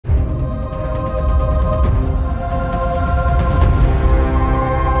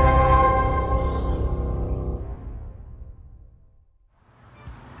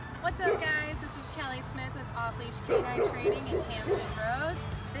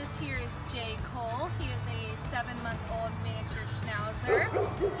is Jay Cole. He is a 7-month-old miniature Schnauzer.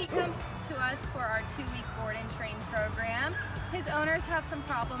 He comes to us for our 2-week board and train program. His owners have some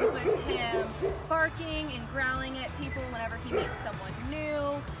problems with him barking and growling at people whenever he meets someone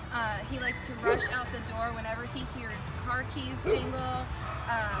new. He likes to rush out the door whenever he hears car keys jingle.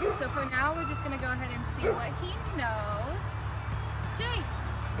 So for now, we're just going to go ahead and see what he knows. Jay,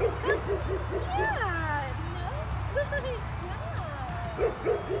 come. Yeah, no, good job.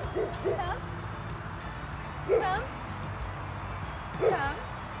 Come. Come. Come.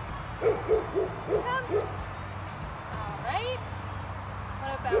 Come. All right.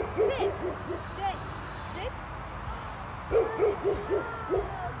 What about sit? Jay, sit. Good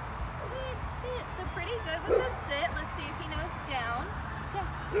sit. So pretty good with the sit. Let's see if he knows down. Jay,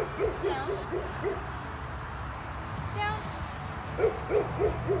 down. Down.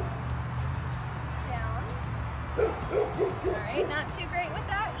 Down. Alright, not too great with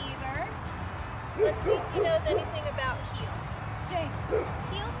that either. Let's see if he knows anything about heel. Jay,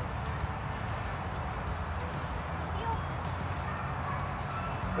 heel. Heel.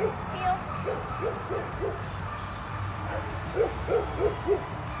 Heel.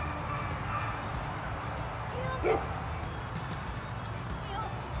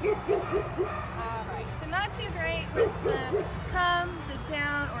 Alright, so not too great with the come, the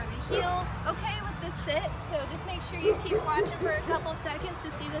down, or the heel. Okay with the sit, so just make sure you keep watching for a couple seconds to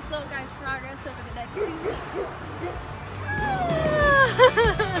see this little guy's progress over the next 2 weeks.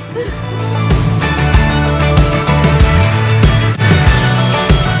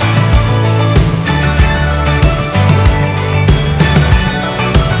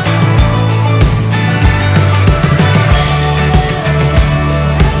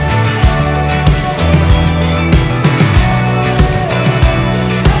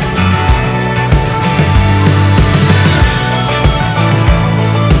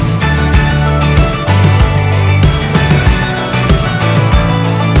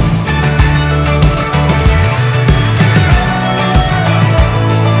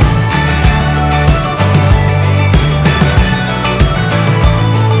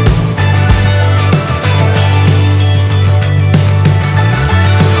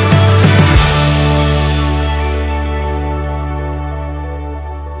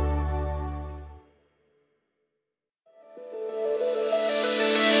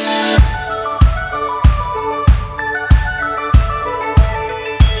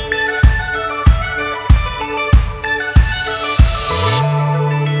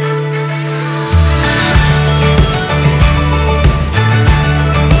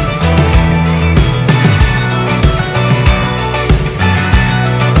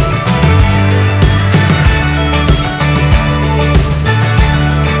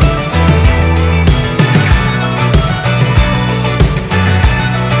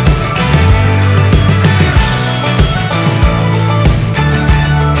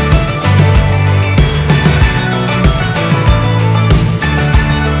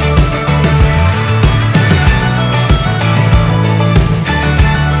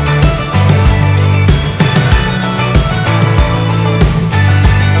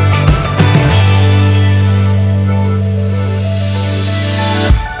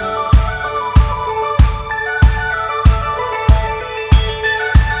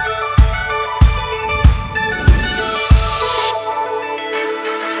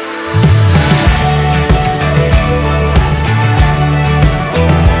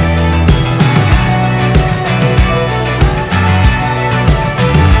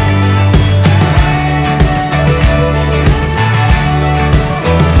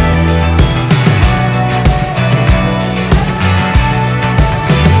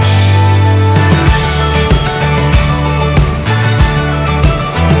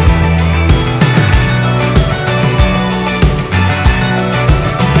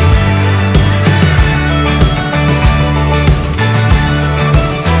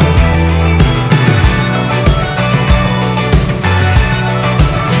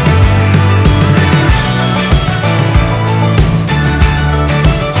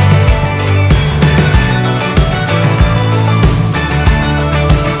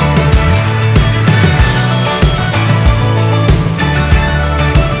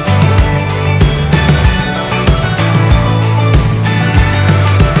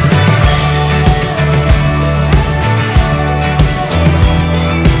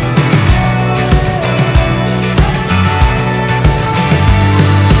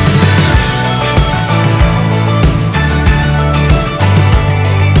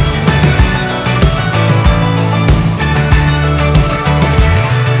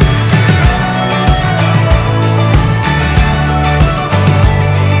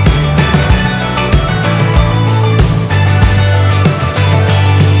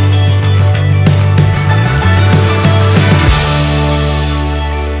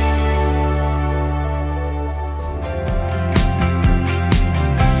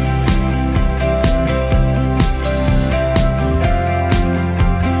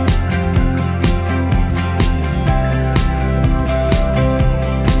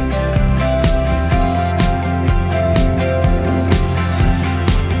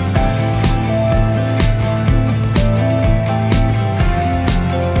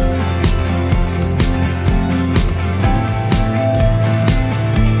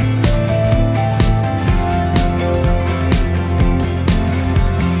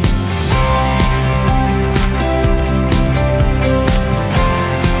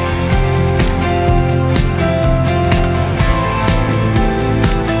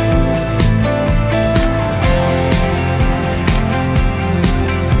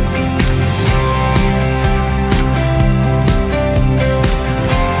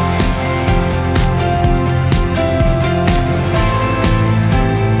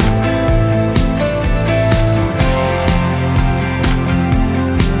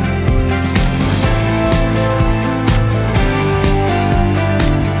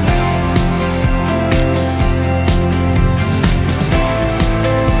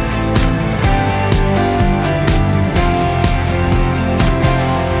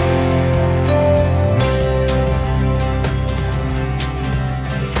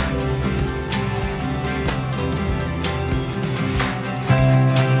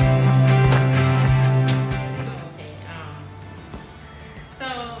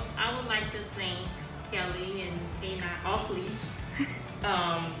 to thank Kelly and Canine Off-Leash.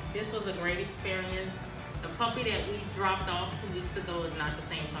 This was a great experience. The puppy that we dropped off 2 weeks ago is not the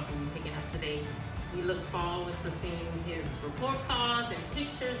same puppy we're picking up today. We look forward to seeing his report cards and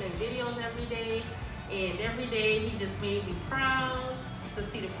pictures and videos every day. And every day he just made me proud to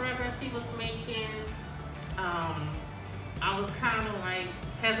see the progress he was making. I was kind of like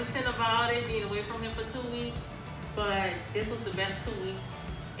hesitant about it, being away from him for 2 weeks, but this was the best 2 weeks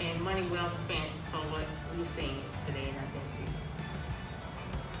and money well spent for what we've seen today, and I thank you.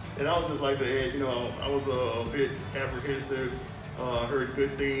 And I would just like to add, you know, I was a bit apprehensive. I heard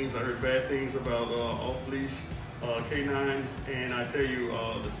good things, I heard bad things about Off-Leash Canine, and I tell you,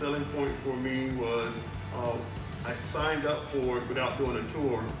 the selling point for me was I signed up for it without doing a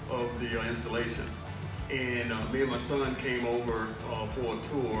tour of the installation. And me and my son came over for a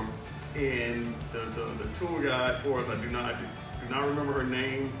tour, and the tour guide for us, I do not remember her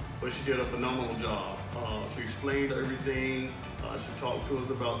name, but she did a phenomenal job. She explained everything. She talked to us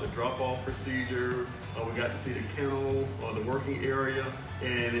about the drop-off procedure. We got to see the kennel, the working area,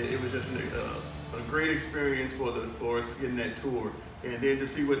 and it was just a great experience for us getting that tour. And then to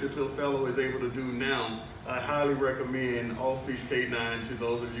see what this little fellow is able to do now, I highly recommend Off-Leash Canine to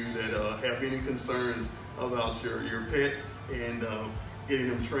those of you that have any concerns about your pets and getting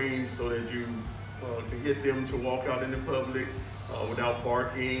them trained so that you can get them to walk out in the public without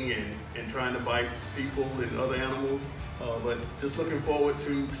barking and trying to bite people and other animals. But just looking forward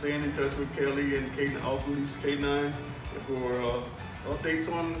to staying in touch with Kelly and Off-Leash Canine for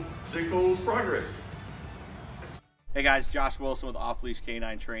updates on J. Cole's progress. Hey guys, Josh Wilson with Off-Leash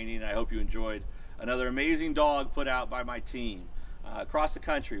Canine Training. I hope you enjoyed another amazing dog put out by my team. Across the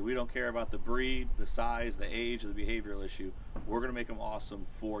country, we don't care about the breed, the size, the age, or the behavioral issue. We're going to make them awesome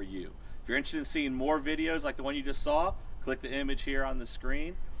for you. If you're interested in seeing more videos like the one you just saw, click the image here on the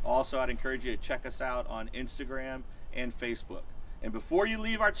screen. Also, I'd encourage you to check us out on Instagram and Facebook. And before you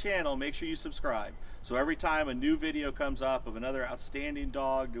leave our channel, make sure you subscribe. So every time a new video comes up of another outstanding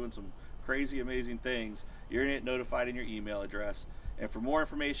dog doing some crazy, amazing things, you're going to get notified in your email address. And for more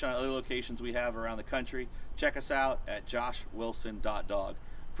information on other locations we have around the country, check us out at joshwilson.dog.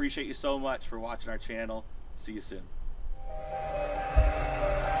 Appreciate you so much for watching our channel. See you soon.